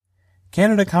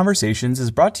Canada Conversations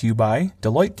is brought to you by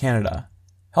Deloitte Canada,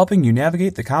 helping you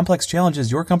navigate the complex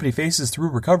challenges your company faces through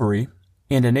recovery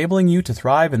and enabling you to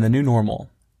thrive in the new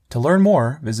normal. To learn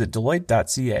more, visit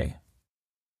Deloitte.ca.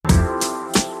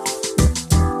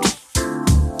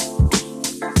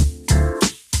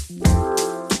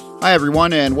 Hi,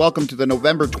 everyone, and welcome to the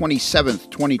November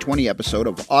 27th, 2020 episode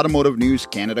of Automotive News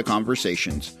Canada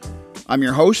Conversations. I'm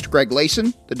your host, Greg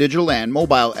Layson, the digital and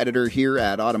mobile editor here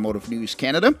at Automotive News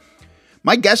Canada.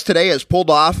 My guest today has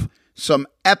pulled off some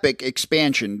epic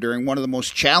expansion during one of the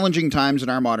most challenging times in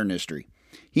our modern history.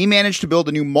 He managed to build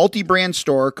a new multi-brand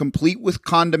store complete with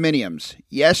condominiums.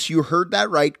 Yes, you heard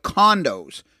that right,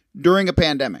 condos, during a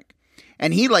pandemic.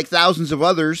 And he, like thousands of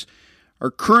others, are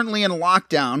currently in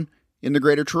lockdown in the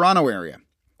Greater Toronto area.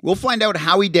 We'll find out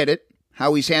how he did it,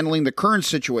 how he's handling the current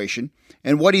situation,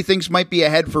 and what he thinks might be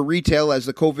ahead for retail as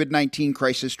the COVID-19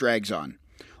 crisis drags on.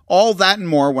 All that and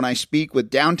more when I speak with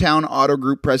Downtown Auto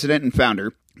Group President and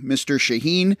Founder, Mr.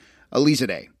 Shaheen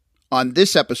Alizadeh, on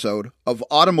this episode of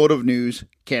Automotive News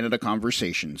Canada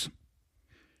Conversations.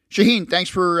 Shaheen, thanks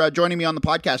for joining me on the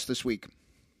podcast this week.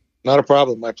 Not a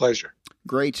problem. My pleasure.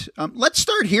 Great. Let's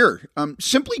start here.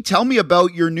 Simply tell me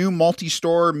about your new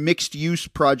multi-store mixed-use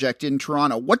project in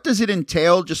Toronto. What does it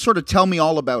entail? Just sort of tell me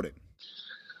all about it.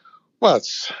 Well,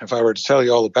 if I were to tell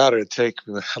you all about it, it'd take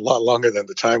a lot longer than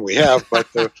the time we have. But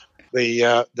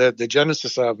the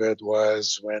genesis of it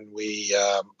was when we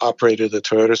operated a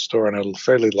Toyota store on a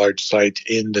fairly large site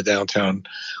in the downtown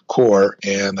core,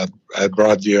 and at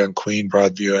Broadview and Queen,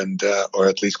 or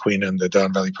at least Queen and the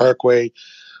Don Valley Parkway.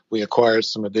 We acquired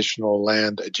some additional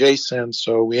land adjacent,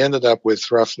 so we ended up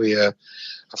with roughly a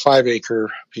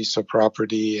 5-acre piece of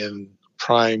property in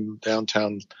prime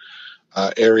downtown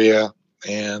area.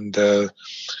 And the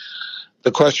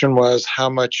question was, how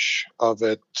much of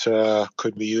it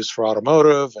could we use for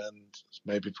automotive and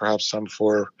maybe perhaps some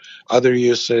for other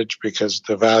usage, because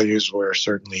the values were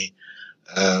certainly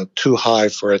too high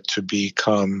for it to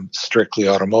become strictly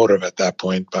automotive at that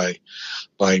point by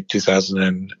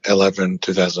 2011,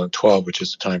 2012, which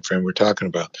is the time frame we're talking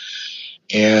about.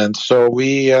 And so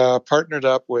we partnered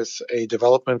up with a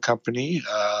development company,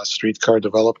 Streetcar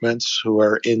Developments, who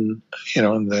are in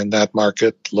that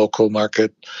market, local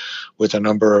market, with a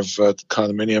number of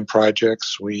condominium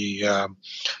projects. We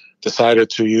decided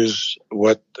to use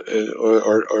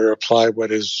or apply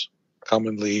what is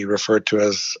commonly referred to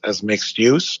as mixed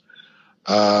use.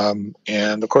 And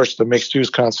of course, the mixed use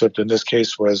concept in this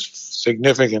case was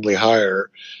significantly higher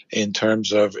in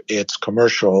terms of its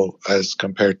commercial as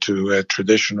compared to a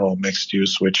traditional mixed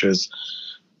use, which is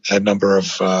a number of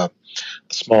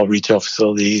small retail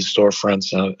facilities,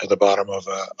 storefronts at the bottom of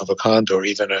a condo, or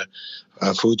even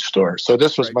a food store. So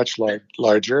this was much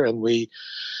larger, and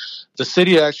the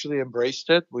city actually embraced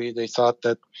it. They thought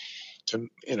that,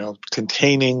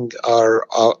 containing our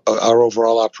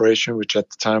overall operation, which at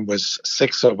the time was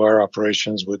 6 of our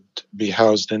operations, would be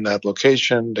housed in that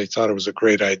location. They thought it was a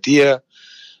great idea.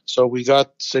 So we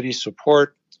got city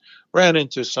support, ran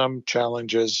into some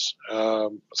challenges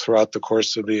throughout the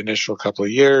course of the initial couple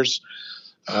of years.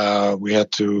 We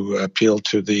had to appeal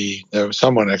to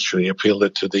someone actually appealed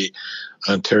it to the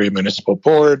Ontario Municipal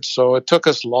Board. So it took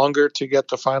us longer to get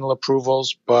the final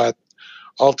approvals, but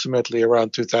ultimately,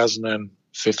 around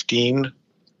 2015,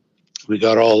 we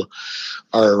got all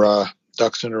our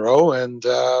ducks in a row, and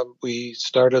we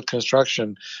started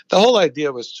construction. The whole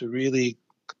idea was to really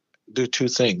do 2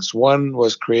 things. One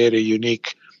was create a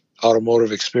unique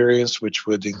automotive experience, which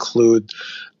would include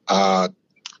a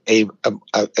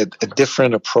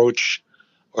different approach,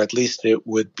 or at least it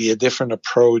would be a different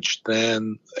approach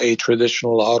than a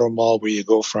traditional auto mall where you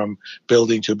go from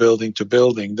building to building to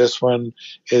building. This one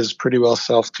is pretty well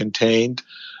self-contained.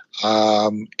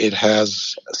 It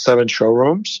has 7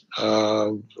 showrooms.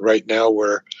 Right now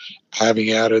we're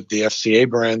having added the FCA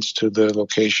brands to the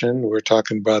location. We're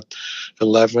talking about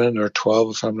 11 or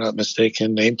 12, if I'm not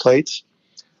mistaken, nameplates.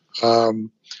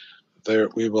 There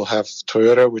we will have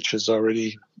Toyota, which has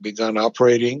already begun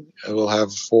operating. We'll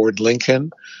have Ford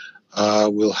Lincoln.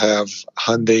 We'll have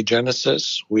Hyundai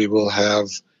Genesis. We will have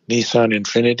Nissan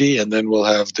Infiniti, and then we'll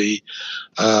have the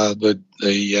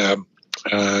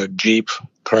Jeep,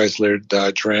 Chrysler,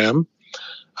 Dodge Ram.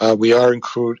 We are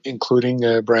including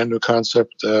a brand new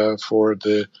concept for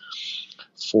the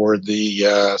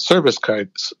service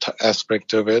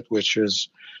aspect of it, which is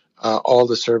all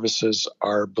the services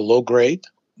are below grade.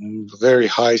 Very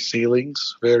high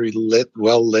ceilings, very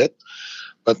well lit,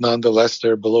 but nonetheless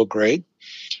they're below grade.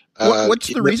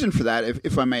 What's the reason for that,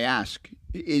 if I may ask?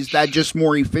 Is that just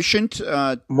more efficient?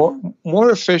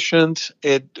 More efficient.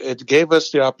 It gave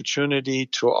us the opportunity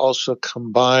to also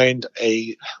combine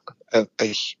a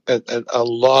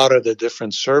lot of the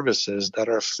different services that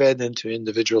are fed into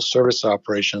individual service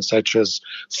operations, such as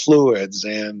fluids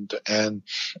and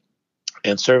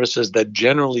services that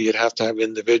generally you'd have to have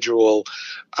individual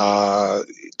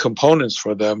components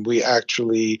for them. We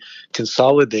actually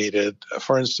consolidated.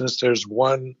 For instance, there's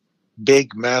one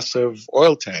big, massive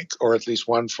oil tank, or at least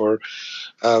one for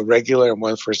regular and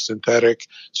one for synthetic.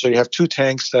 So you have two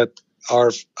tanks that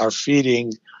are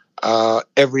feeding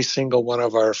every single one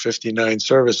of our 59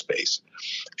 service bays.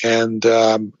 And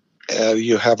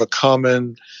you have a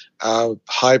common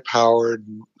high-powered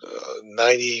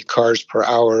 90 cars per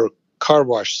hour car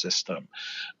wash system.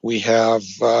 We have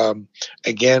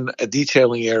again a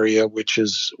detailing area which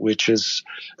is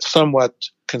somewhat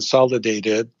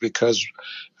consolidated, because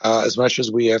as much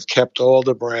as we have kept all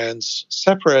the brands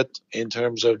separate in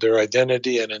terms of their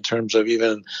identity and in terms of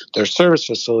even their service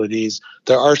facilities,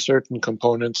 there are certain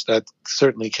components that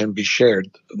certainly can be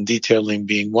shared, detailing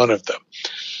being one of them.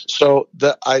 So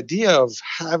the idea of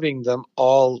having them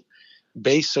all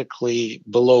basically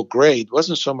below grade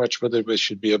wasn't so much whether it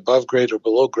should be above grade or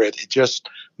below grade. It just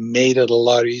made it a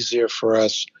lot easier for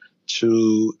us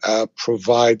to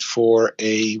provide for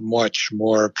a much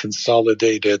more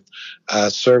consolidated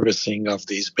servicing of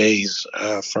these bays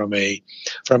from a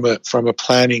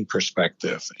planning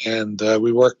perspective. And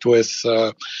we worked with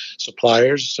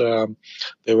suppliers.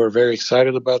 They were very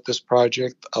excited about this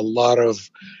project. A lot of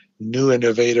new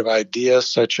innovative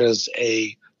ideas, such as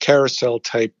a carousel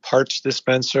type parts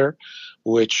dispenser,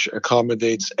 which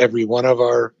accommodates every one of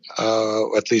our,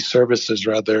 at least services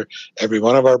rather, every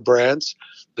one of our brands.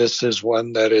 This is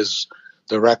one that is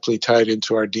directly tied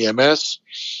into our DMS.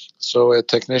 So a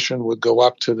technician would go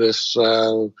up to this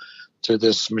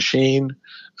machine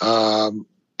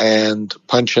and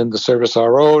punch in the service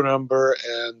RO number,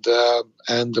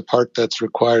 and the part that's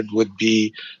required would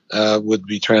be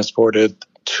transported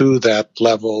to that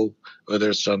level,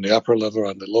 whether it's on the upper level or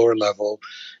on the lower level.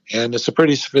 And it's a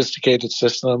pretty sophisticated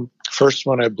system. First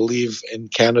one, I believe, in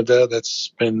Canada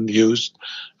that's been used.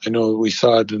 I know we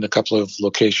saw it in a couple of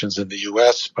locations in the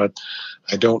U.S., but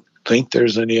I don't think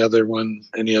there's any other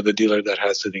dealer that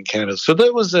has it in Canada. So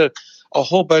there was a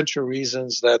whole bunch of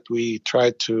reasons that we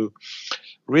tried to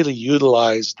really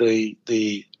utilize the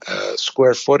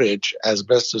square footage as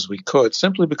best as we could,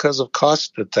 simply because of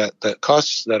costs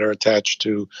that are attached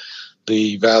to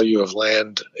the value of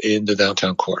land in the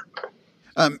downtown core.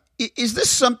 Is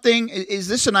this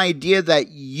an idea that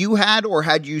you had, or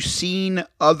had you seen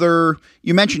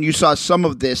you mentioned you saw some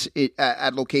of this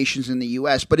at locations in the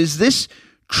U.S., but is this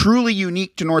truly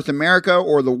unique to North America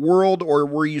or the world, or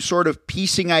were you sort of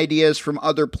piecing ideas from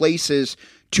other places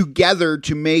together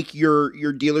to make your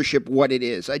dealership what it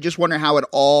is? I just wonder how it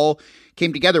all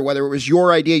came together, whether it was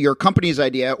your idea, your company's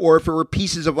idea, or if it were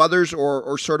pieces of others,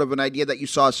 or sort of an idea that you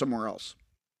saw somewhere else.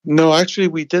 No, actually,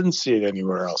 we didn't see it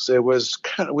anywhere else. It was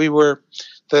the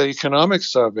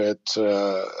economics of it,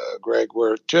 Greg,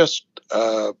 were just,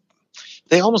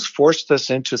 they almost forced us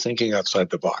into thinking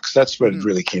outside the box. That's what it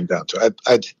really came down to.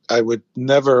 I would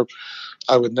never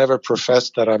profess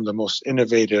that I'm the most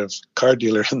innovative car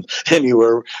dealer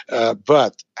anywhere,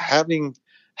 but having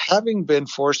been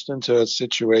forced into a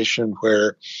situation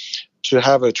where to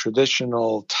have a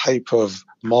traditional type of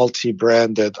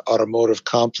multi-branded automotive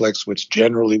complex, which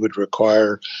generally would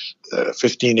require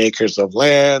 15 acres of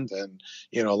land and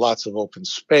lots of open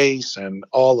space and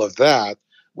all of that,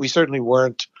 we certainly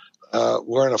weren't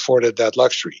afforded that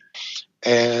luxury.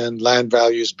 And land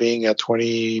values being at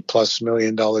 $20+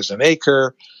 million an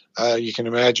acre, you can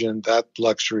imagine that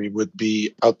luxury would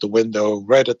be out the window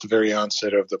right at the very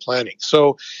onset of the planning.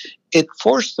 So it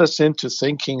forced us into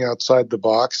thinking outside the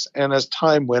box. And as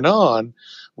time went on,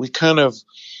 we kind of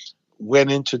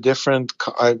went into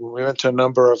we went to a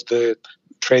number of the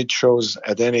trade shows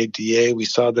at NADA. We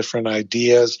saw different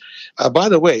ideas. By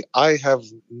the way, I have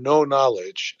no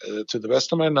knowledge, to the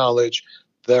best of my knowledge,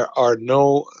 there are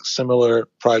no similar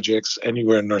projects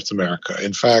anywhere in North America.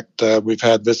 In fact, we've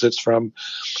had visits from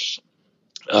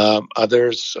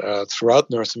others throughout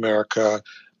North America,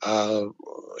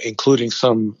 including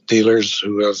some dealers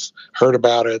who have heard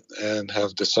about it and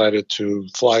have decided to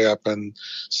fly up and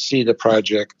see the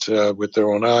project with their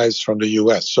own eyes from the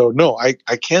U.S. So no, I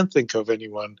can't think of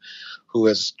anyone who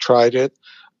has tried it.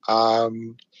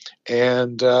 So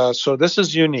this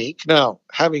is unique. Now,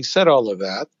 having said all of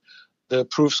that, the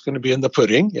proof's going to be in the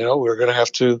pudding. We're going to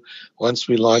have to, once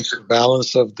we launch the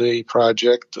balance of the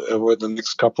project over the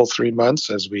next 3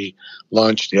 months, as we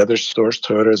launch the other stores,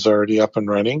 Toyota is already up and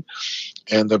running.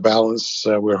 And the balance,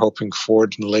 we're hoping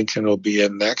Ford and Lincoln will be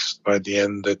in next by the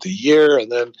end of the year.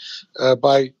 And then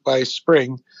by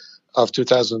spring of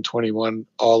 2021,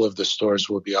 all of the stores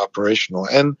will be operational.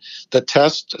 And the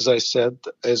test, as I said,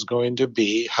 is going to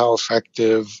be how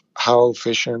effective, how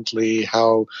efficiently,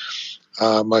 how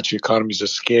much economies of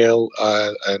scale,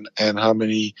 and how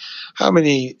many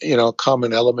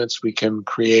common elements we can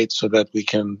create so that we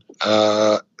can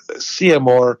see a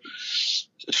more,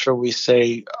 shall we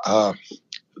say,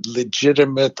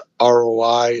 legitimate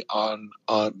ROI on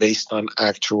based on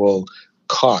actual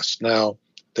cost. Now,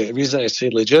 the reason I say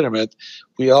legitimate,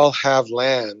 we all have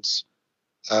lands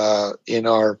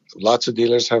lots of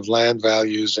dealers have land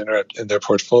values in their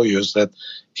portfolios that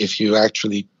if you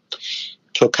actually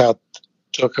took a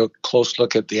close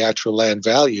look at the actual land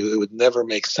value, it would never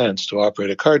make sense to operate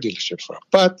a car dealership from.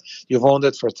 But you've owned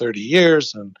it for 30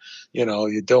 years and,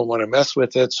 you don't want to mess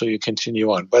with it, so you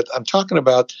continue on. But I'm talking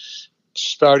about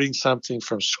starting something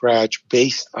from scratch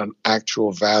based on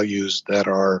actual values that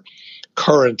are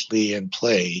currently in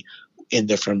play in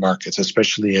different markets,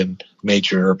 especially in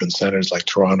major urban centers like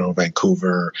Toronto,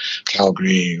 Vancouver,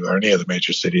 Calgary, or any other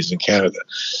major cities in Canada.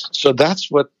 So that's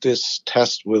what this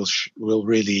test will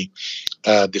really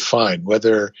define,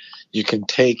 whether you can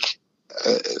take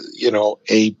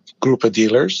a group of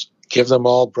dealers, give them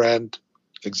all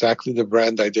exactly the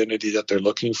brand identity that they're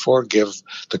looking for, give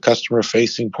the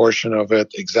customer-facing portion of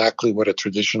it exactly what a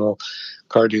traditional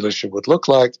car dealership would look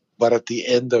like, but at the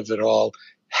end of it all,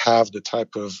 have the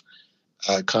type of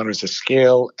economies of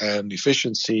scale and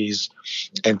efficiencies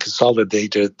and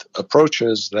consolidated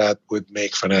approaches that would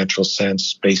make financial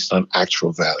sense based on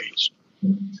actual values.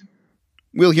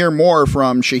 We'll hear more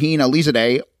from Shaheen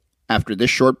Alizadeh after this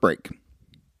short break.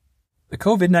 The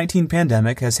COVID-19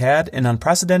 pandemic has had an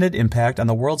unprecedented impact on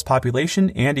the world's population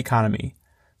and economy.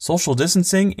 Social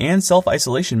distancing and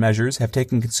self-isolation measures have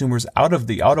taken consumers out of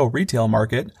the auto retail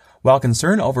market, while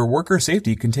concern over worker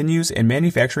safety continues in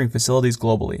manufacturing facilities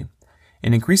globally.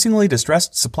 An increasingly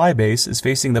distressed supply base is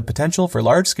facing the potential for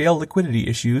large-scale liquidity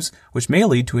issues, which may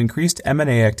lead to increased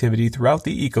M&A activity throughout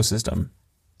the ecosystem.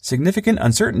 Significant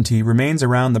uncertainty remains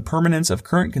around the permanence of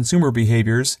current consumer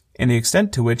behaviors and the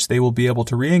extent to which they will be able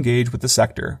to re-engage with the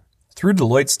sector. Through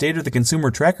Deloitte's State of the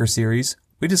Consumer Tracker series,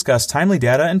 we discuss timely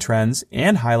data and trends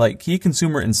and highlight key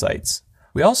consumer insights.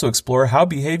 We also explore how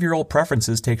behavioral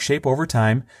preferences take shape over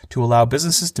time to allow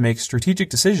businesses to make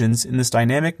strategic decisions in this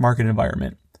dynamic market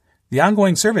environment. The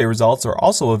ongoing survey results are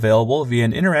also available via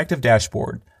an interactive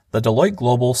dashboard, the Deloitte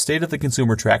Global State of the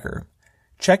Consumer Tracker.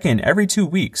 Check in every 2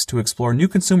 weeks to explore new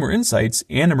consumer insights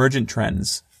and emergent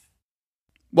trends.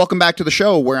 Welcome back to the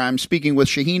show, where I'm speaking with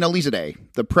Shaheen Alizadeh,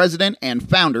 the president and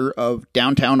founder of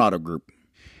Downtown Auto Group.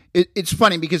 It's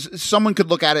funny because someone could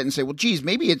look at it and say, well, geez,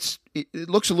 maybe it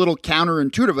looks a little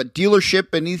counterintuitive, a dealership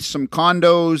beneath some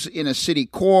condos in a city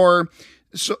core.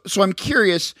 So I'm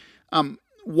curious,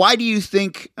 why do you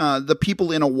think the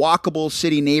people in a walkable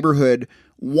city neighborhood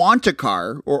want a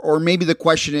car? Or maybe the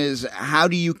question is, how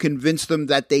do you convince them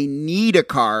that they need a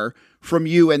car from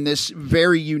you and this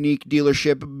very unique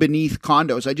dealership beneath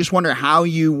condos? I just wonder how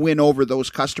you win over those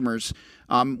customers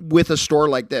with a store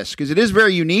like this, because it is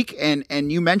very unique,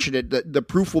 and you mentioned it, the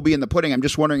proof will be in the pudding. I'm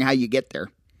just wondering how you get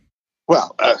there.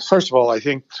 Well, first of all, I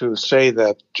think to say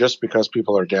that just because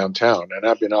people are downtown, and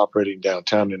I've been operating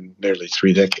downtown in nearly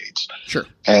 3 decades. Sure.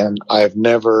 And I've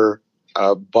never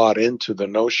bought into the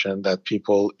notion that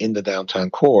people in the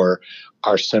downtown core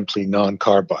are simply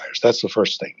non-car buyers. That's the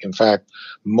first thing. In fact,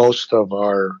 most of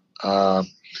our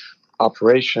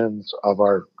operations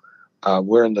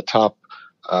we're in the top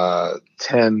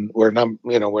 10. We're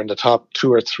in the top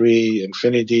 2 or 3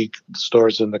 Infiniti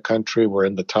stores in the country. We're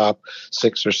in the top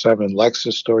 6 or 7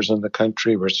 Lexus stores in the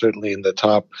country. We're certainly in the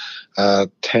top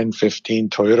 10, 15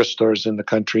 Toyota stores in the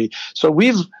country. So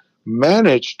we've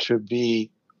managed to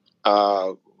be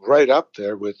right up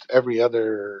there with every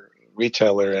other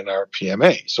retailer in our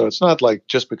PMA. So it's not like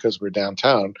just because we're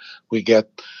downtown, we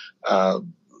get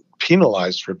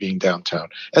penalized for being downtown.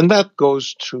 And that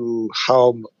goes to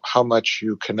how much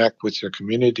you connect with your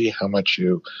community, how much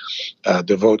you how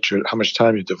much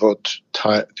time you devote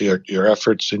your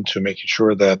efforts into making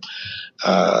sure that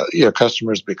your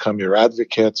customers become your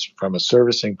advocates from a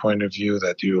servicing point of view,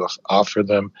 that you offer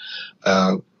them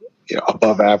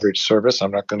above average service.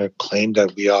 I'm not going to claim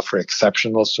that we offer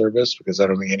exceptional service, because I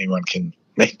don't think anyone can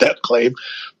make that claim.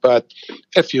 But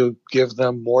if you give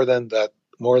them more than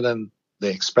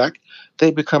they expect,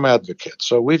 they become advocates.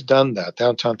 So we've done that.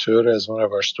 Downtown Toyota, as one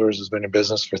of our stores, has been in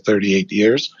business for 38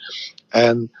 years.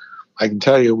 And I can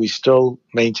tell you, we still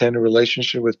maintain a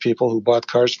relationship with people who bought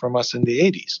cars from us in the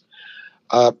 80s.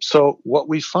 So what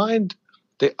we find,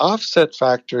 the offset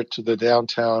factor to the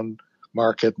downtown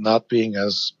market not being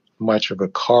as much of a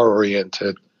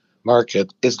car-oriented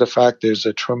market is the fact there's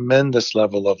a tremendous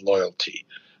level of loyalty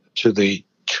to the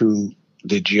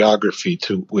geography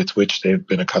with which they've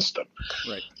been accustomed.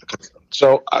 Right.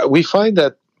 So we find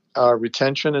that our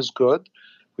retention is good.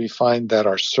 We find that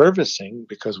our servicing,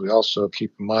 because we also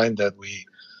keep in mind that we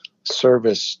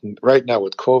service right now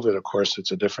with COVID, of course,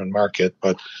 it's a different market,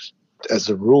 but as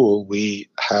a rule, we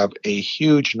have a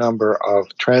huge number of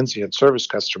transient service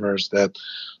customers that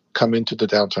come into the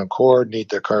downtown core, need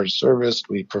their cars serviced.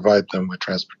 We provide them with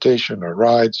transportation or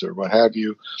rides or what have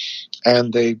you.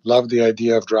 And they love the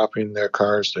idea of dropping their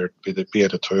cars, be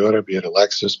it a Toyota, be it a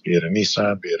Lexus, be it a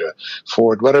Nissan, be it a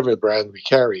Ford, whatever brand we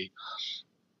carry,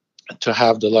 to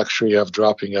have the luxury of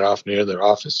dropping it off near their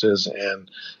offices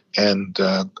and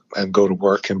go to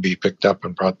work and be picked up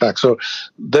and brought back. So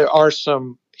there are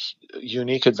some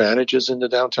unique advantages in the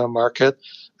downtown market.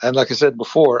 And like I said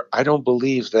before, I don't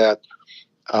believe that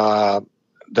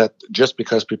that just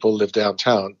because people live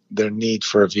downtown, their need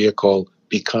for a vehicle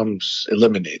becomes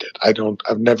eliminated.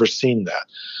 I've never seen that.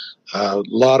 A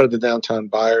lot of the downtown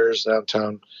buyers,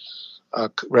 downtown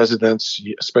residents,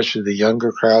 especially the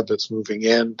younger crowd that's moving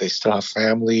in, they still have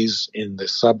families in the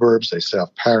suburbs. They still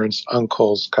have parents,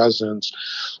 uncles, cousins,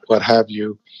 what have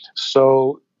you.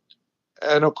 So,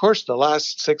 and of course, the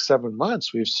last 6-7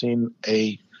 months, we've seen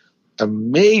a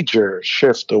major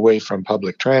shift away from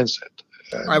public transit.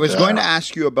 And, I was going to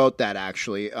ask you about that,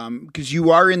 actually, because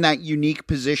you are in that unique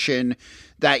position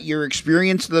that you're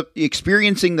experiencing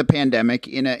the pandemic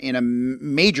in a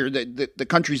major, the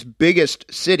country's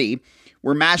biggest city,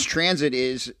 where mass transit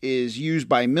is used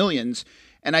by millions.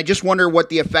 And I just wonder what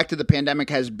the effect of the pandemic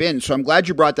has been. So I'm glad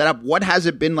you brought that up. What has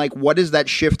it been like? What has that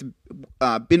shift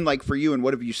been like for you, and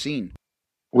what have you seen?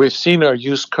 We've seen our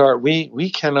used car. We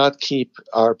cannot keep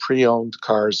our pre-owned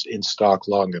cars in stock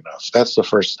long enough. That's the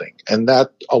first thing. And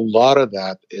that a lot of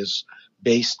that is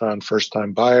based on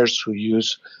first-time buyers who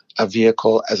use a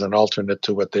vehicle as an alternate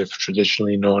to what they've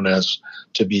traditionally known as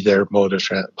to be their mode of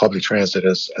public transit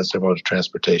as their mode of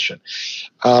transportation.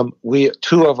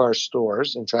 Two of our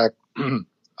stores, in fact,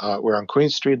 we're on Queen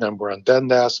Street and we're on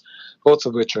Dundas, both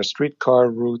of which are streetcar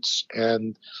routes,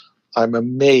 and I'm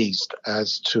amazed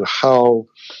as to how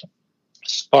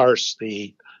sparse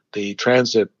the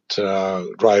transit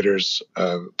riders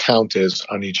count is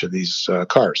on each of these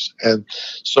cars. And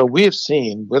so we have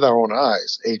seen with our own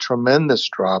eyes a tremendous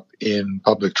drop in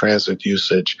public transit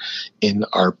usage in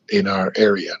our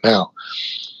area. Now,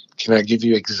 can I give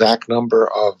you exact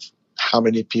number of how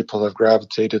many people have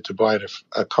gravitated to buy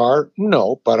a car?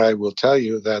 No, but I will tell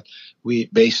you that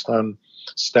based on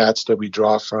stats that we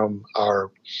draw from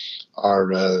our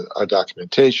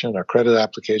documentation, our credit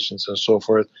applications, and so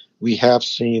forth, we have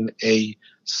seen a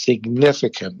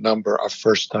significant number of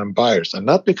first-time buyers, and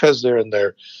not because they're in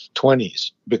their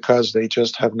 20s, because they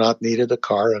just have not needed a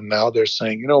car, and now they're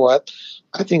saying, you know what,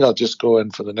 I think I'll just go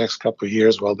in for the next couple of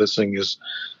years while this thing is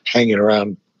hanging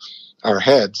over our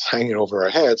heads.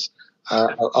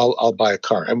 I'll buy a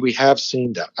car, and we have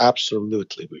seen that.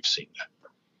 Absolutely, we've seen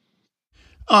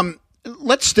that.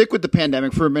 Let's stick with the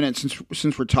pandemic for a minute,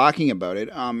 since we're talking about it.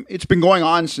 It's been going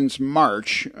on since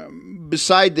March.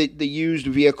 Beside the used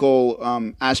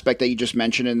vehicle aspect that you just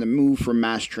mentioned and the move from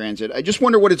mass transit, I just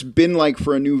wonder what it's been like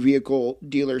for a new vehicle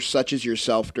dealer such as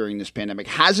yourself during this pandemic.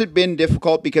 Has it been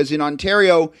difficult? Because in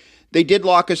Ontario, they did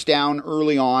lock us down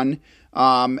early on,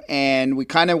 and we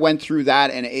kind of went through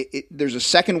that, and there's a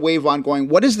second wave ongoing.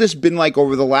 What has this been like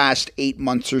over the last 8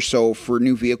 months or so for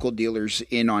new vehicle dealers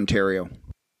in Ontario?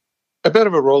 A bit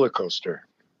of a roller coaster.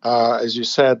 As you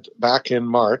said, back in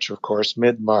March, of course,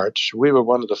 mid-March, we were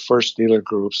one of the first dealer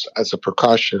groups. As a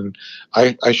precaution,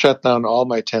 I shut down all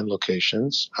my 10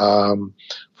 locations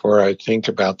for, I think,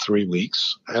 about 3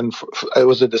 weeks. And it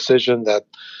was a decision that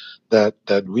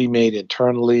we made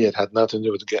internally. It had nothing to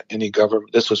do with any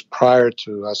government. This was prior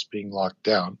to us being locked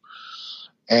down.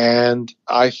 And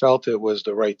I felt it was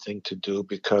the right thing to do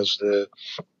because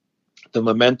the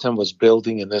momentum was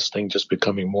building and this thing just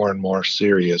becoming more and more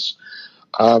serious.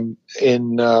 In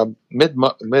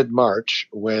mid-March,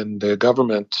 when the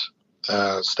government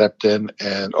stepped in,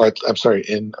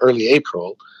 in early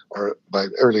April, or by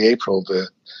early April, the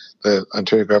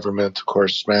Ontario government, of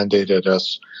course, mandated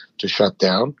us to shut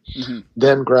down. Mm-hmm.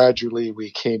 Then gradually we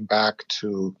came back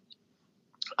to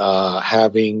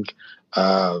having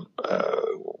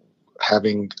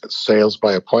having sales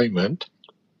by appointment.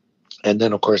 And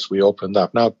then, of course, we opened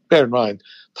up. Now, bear in mind,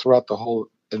 throughout the whole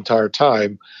entire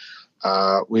time,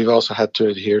 we've also had to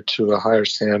adhere to a higher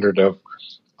standard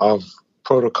of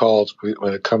protocols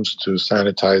when it comes to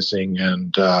sanitizing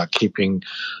and keeping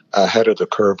ahead of the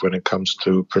curve when it comes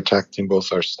to protecting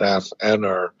both our staff and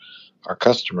our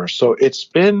customers. So it's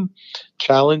been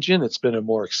challenging. It's been a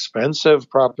more expensive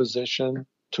proposition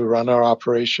to run our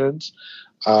operations.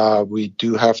 We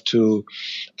do have to,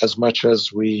 as much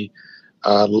as we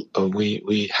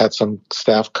had some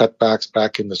staff cutbacks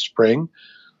back in the spring,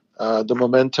 the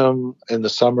momentum in the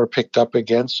summer picked up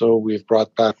again, so we've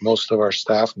brought back most of our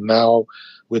staff. Now,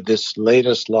 with this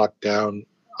latest lockdown,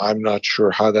 I'm not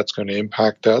sure how that's going to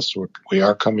impact us. We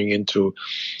are coming into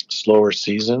slower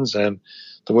seasons, and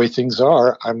the way things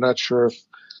are, I'm not sure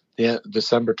if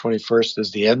December 21st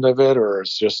is the end of it or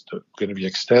it's just going to be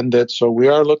extended. So we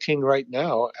are looking right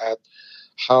now at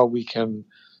how we can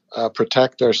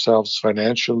protect ourselves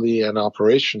financially and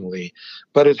operationally.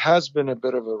 But it has been a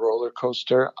bit of a roller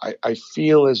coaster. I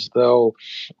feel as though,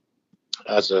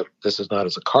 this is not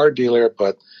as a car dealer,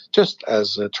 but just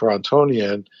as a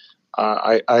Torontonian,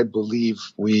 I believe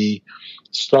we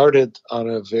started on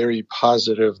a very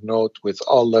positive note with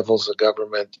all levels of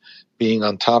government being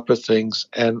on top of things.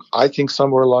 And I think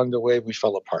somewhere along the way we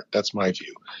fell apart. That's my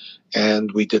view.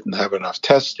 And we didn't have enough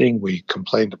testing. We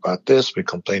complained about this. We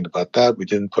complained about that. We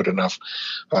didn't put enough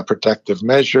protective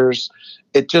measures.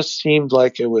 It just seemed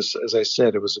like it was, as I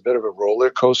said, it was a bit of a roller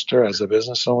coaster as a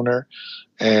business owner.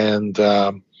 And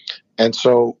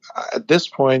so at this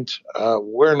point,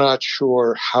 we're not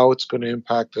sure how it's going to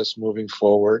impact us moving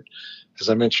forward. As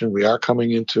I mentioned, we are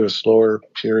coming into a slower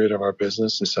period of our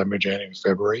business, December, January,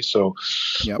 February. So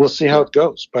We'll see how it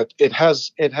goes. But it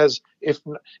has, if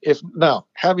now,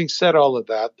 having said all of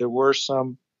that, there were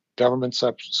some government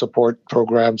support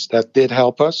programs that did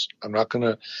help us. I'm not going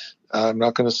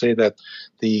to say that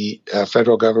the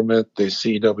federal government, the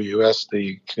CEWS,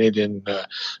 the Canadian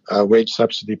Wage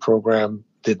Subsidy Program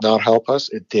did not help us.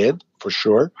 It did, for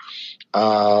sure.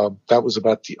 That was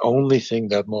about the only thing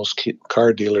that most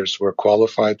car dealers were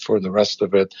qualified for. The rest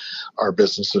of it, our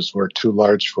businesses were too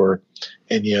large for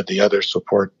any of the other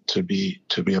support to be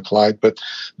applied. But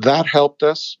that helped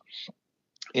us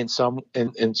in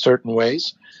certain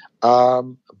ways.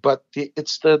 But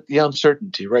it's the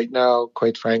uncertainty right now.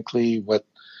 Quite frankly, what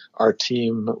our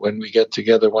team, when we get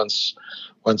together once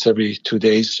every 2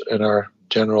 days in our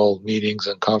general meetings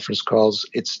and conference calls,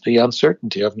 it's the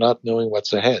uncertainty of not knowing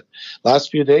what's ahead. Last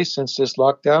few days since this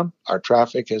lockdown, our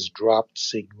traffic has dropped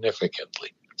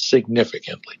significantly.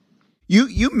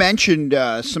 You mentioned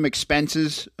some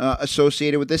expenses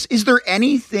associated with this.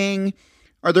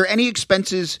 Are there any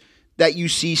expenses that you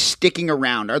see sticking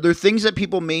around? Are there things that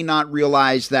people may not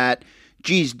realize that,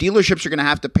 geez, dealerships are going to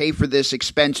have to pay for this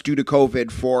expense due to COVID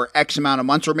for X amount of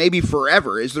months or maybe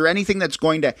forever? Is there anything that's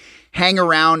going to hang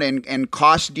around and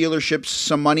cost dealerships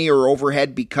some money or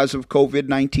overhead because of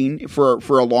COVID-19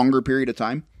 for a longer period of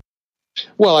time?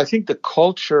 Well, I think the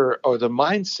culture or the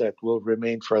mindset will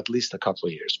remain for at least a couple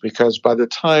of years, because by the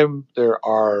time there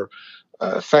are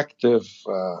effective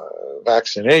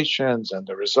vaccinations and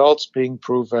the results being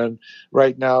proven,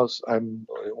 right now I'm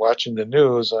watching the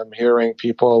news, I'm hearing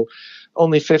people,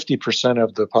 only 50%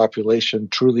 of the population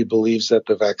truly believes that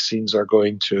the vaccines are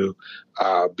going to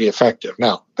be effective.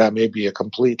 Now, that may be a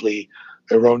completely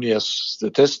erroneous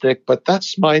statistic, but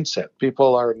that's mindset.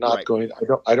 People are not right. going.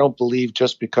 I don't believe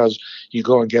just because you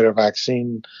go and get a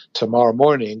vaccine tomorrow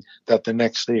morning that the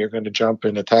next day you're going to jump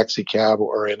in a taxi cab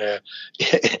or in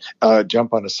a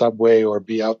jump on a subway or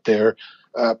be out there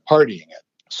partying it.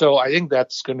 So I think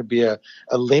that's going to be a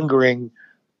lingering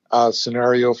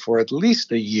scenario for at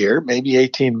least a year, maybe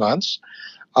 18 months.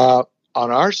 On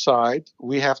our side,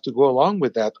 we have to go along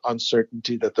with that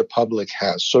uncertainty that the public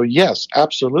has. So yes,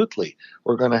 absolutely,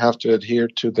 we're going to have to adhere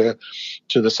to the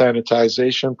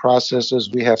sanitization processes.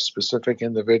 We have specific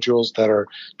individuals that are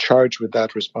charged with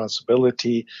that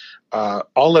responsibility.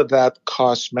 All of that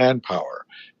costs manpower.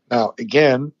 Now,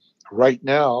 again, right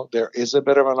now there is a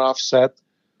bit of an offset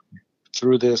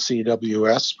through the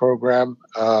CWS program,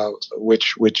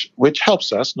 which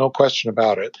helps us, no question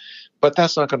about it. But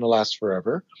that's not going to last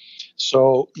forever.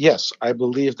 So yes, I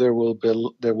believe there will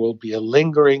be a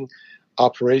lingering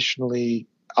operational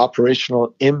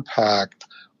impact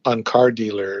on car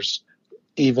dealers,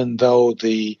 even though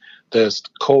the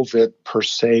COVID per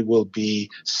se will be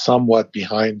somewhat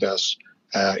behind us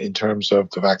in terms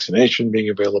of the vaccination being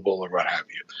available or what have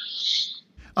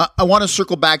you. I want to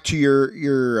circle back to your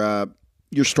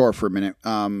your store for a minute.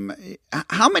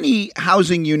 How many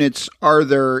housing units are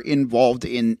there involved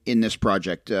in this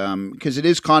project? Because it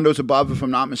is condos above, if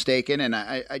I'm not mistaken. And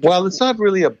well, it's not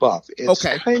really above. It's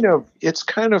okay. kind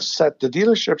of set. The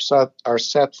dealerships are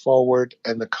set forward,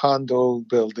 and the condo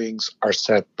buildings are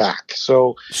set back.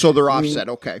 So they're offset.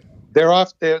 Okay. They're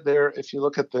off there. If you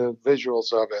look at the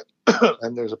visuals of it,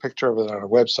 and there's a picture of it on our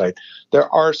website,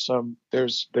 there's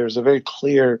a very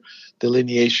clear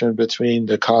delineation between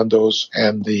the condos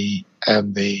and the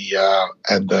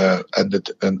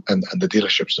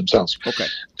dealerships themselves. Okay.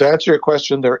 To answer your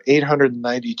question, there are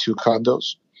 892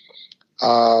 condos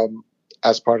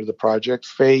as part of the project.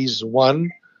 Phase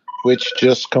 1, which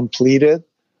just completed,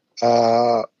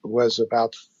 was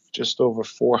about just over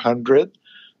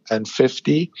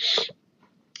 450,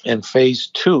 and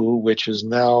phase 2, which is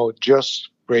now just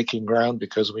breaking ground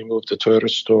because we moved the Toyota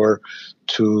store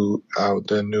to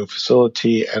the new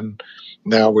facility, and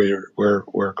now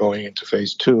we're going into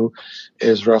phase 2,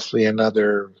 is roughly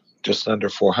another just under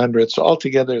 400. So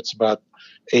altogether, it's about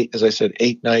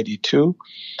 892.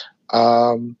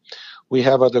 We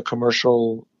have other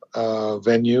commercial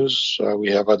venues.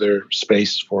 We have other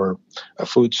space for a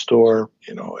food store,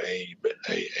 a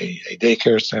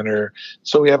daycare center.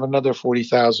 So we have another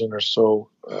 40,000 or so,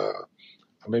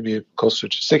 maybe closer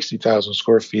to 60,000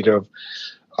 square feet of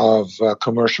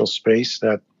commercial space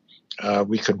that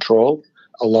we control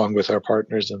along with our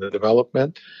partners in the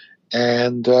development,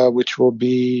 and which will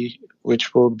be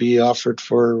offered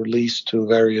for lease to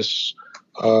various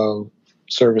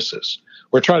services.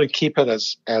 We're trying to keep it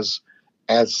as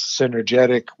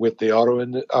synergetic with the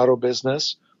auto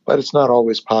business, but it's not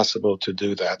always possible to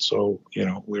do that. So,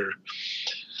 we're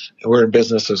in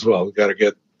business as well. We got to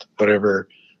get whatever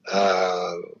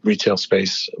retail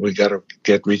space, we got to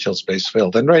get retail space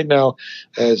filled. And right now,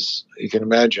 as you can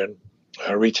imagine,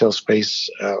 retail space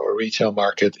or retail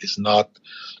market is not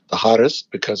the hottest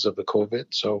because of the COVID.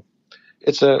 So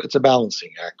it's a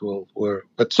balancing act.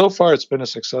 But so far it's been a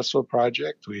successful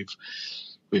project. We've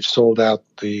sold out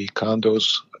the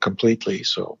condos completely.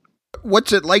 So,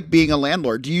 what's it like being a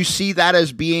landlord? Do you see that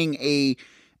as being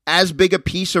as big a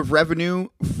piece of revenue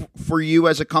for you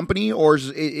as a company, or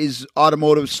is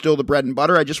automotive still the bread and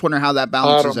butter? I just wonder how that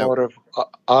balances out.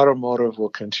 Automotive will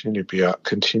continue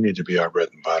to be our bread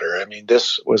and butter. I mean,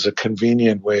 this was a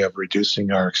convenient way of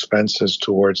reducing our expenses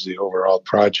towards the overall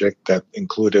project that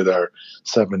included our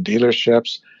 7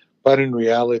 dealerships, but in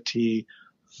reality,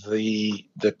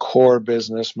 the core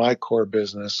business, my core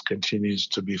business, continues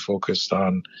to be focused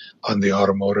on the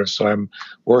automotive. So I'm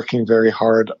working very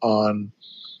hard on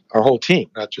our whole team,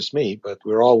 not just me, but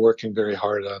we're all working very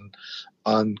hard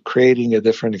on creating a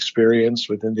different experience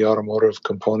within the automotive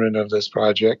component of this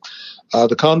project.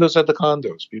 The condos are the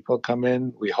condos. People come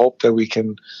in. We hope that we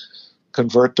can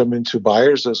convert them into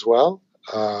buyers as well.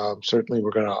 Certainly,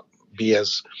 we're going to be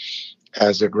as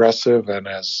aggressive and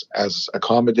as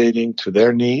accommodating to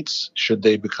their needs should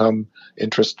they become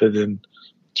interested in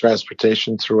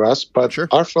transportation through us. But sure,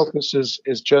 our focus is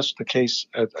just a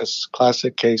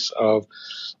classic case of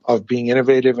being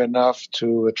innovative enough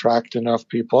to attract enough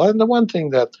people. And the one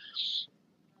thing that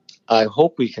I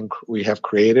hope we have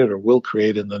created or will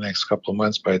create in the next couple of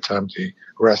months by the time the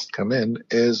rest come in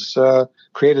is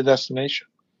create a destination.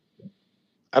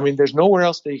 I mean, there's nowhere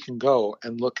else that you can go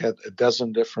and look at a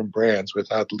dozen different brands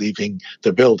without leaving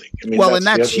the building. I mean,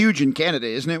 that's huge in Canada,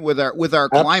 isn't it? With our climate,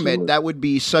 Absolutely. That would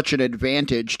be such an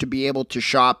advantage to be able to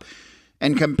shop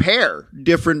and compare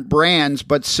different brands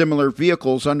but similar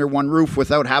vehicles under one roof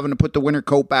without having to put the winter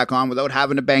coat back on, without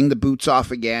having to bang the boots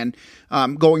off again,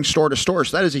 going store to store.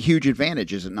 So that is a huge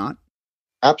advantage, is it not?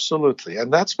 Absolutely,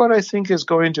 and that's what I think is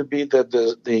going to be the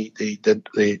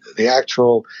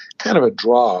actual kind of a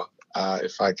draw.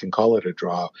 If I can call it a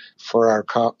draw for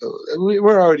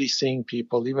we're already seeing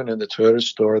people even in the Toyota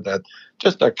store that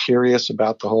just are curious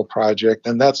about the whole project,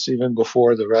 and that's even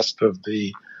before the rest of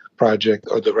the project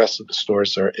or the rest of the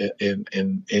stores are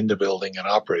in the building and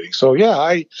operating. So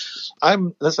yeah,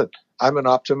 I'm an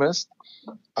optimist.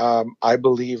 I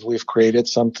believe we've created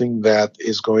something that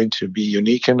is going to be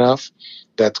unique enough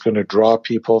that's going to draw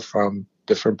people from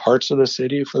different parts of the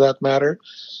city, for that matter.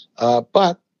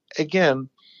 But again,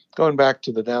 going back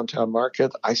to the downtown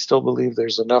market, I still believe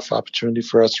there's enough opportunity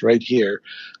for us right here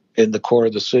in the core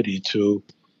of the city to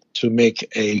make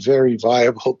a very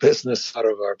viable business out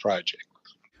of our project.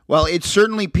 Well, it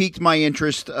certainly piqued my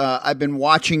interest. I've been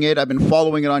watching it. I've been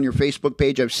following it on your Facebook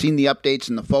page. I've seen the updates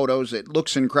and the photos. It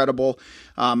looks incredible.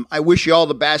 I wish you all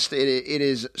the best. It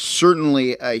is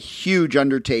certainly a huge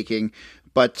undertaking,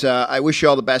 but I wish you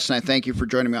all the best, and I thank you for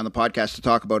joining me on the podcast to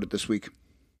talk about it this week.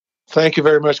 Thank you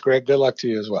very much, Greg. Good luck to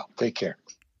you as well. Take care.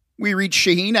 We reached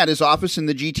Shaheen at his office in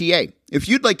the GTA. If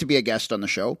you'd like to be a guest on the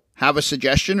show, have a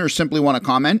suggestion, or simply want to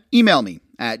comment, email me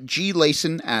at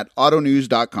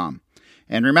glayson@autonews.com.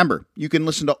 And remember, you can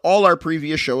listen to all our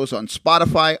previous shows on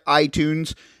Spotify,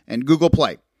 iTunes, and Google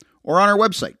Play, or on our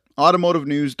website,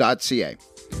 automotivenews.ca.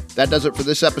 That does it for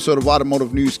this episode of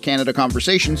Automotive News Canada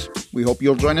Conversations. We hope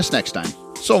you'll join us next time.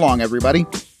 So long, everybody.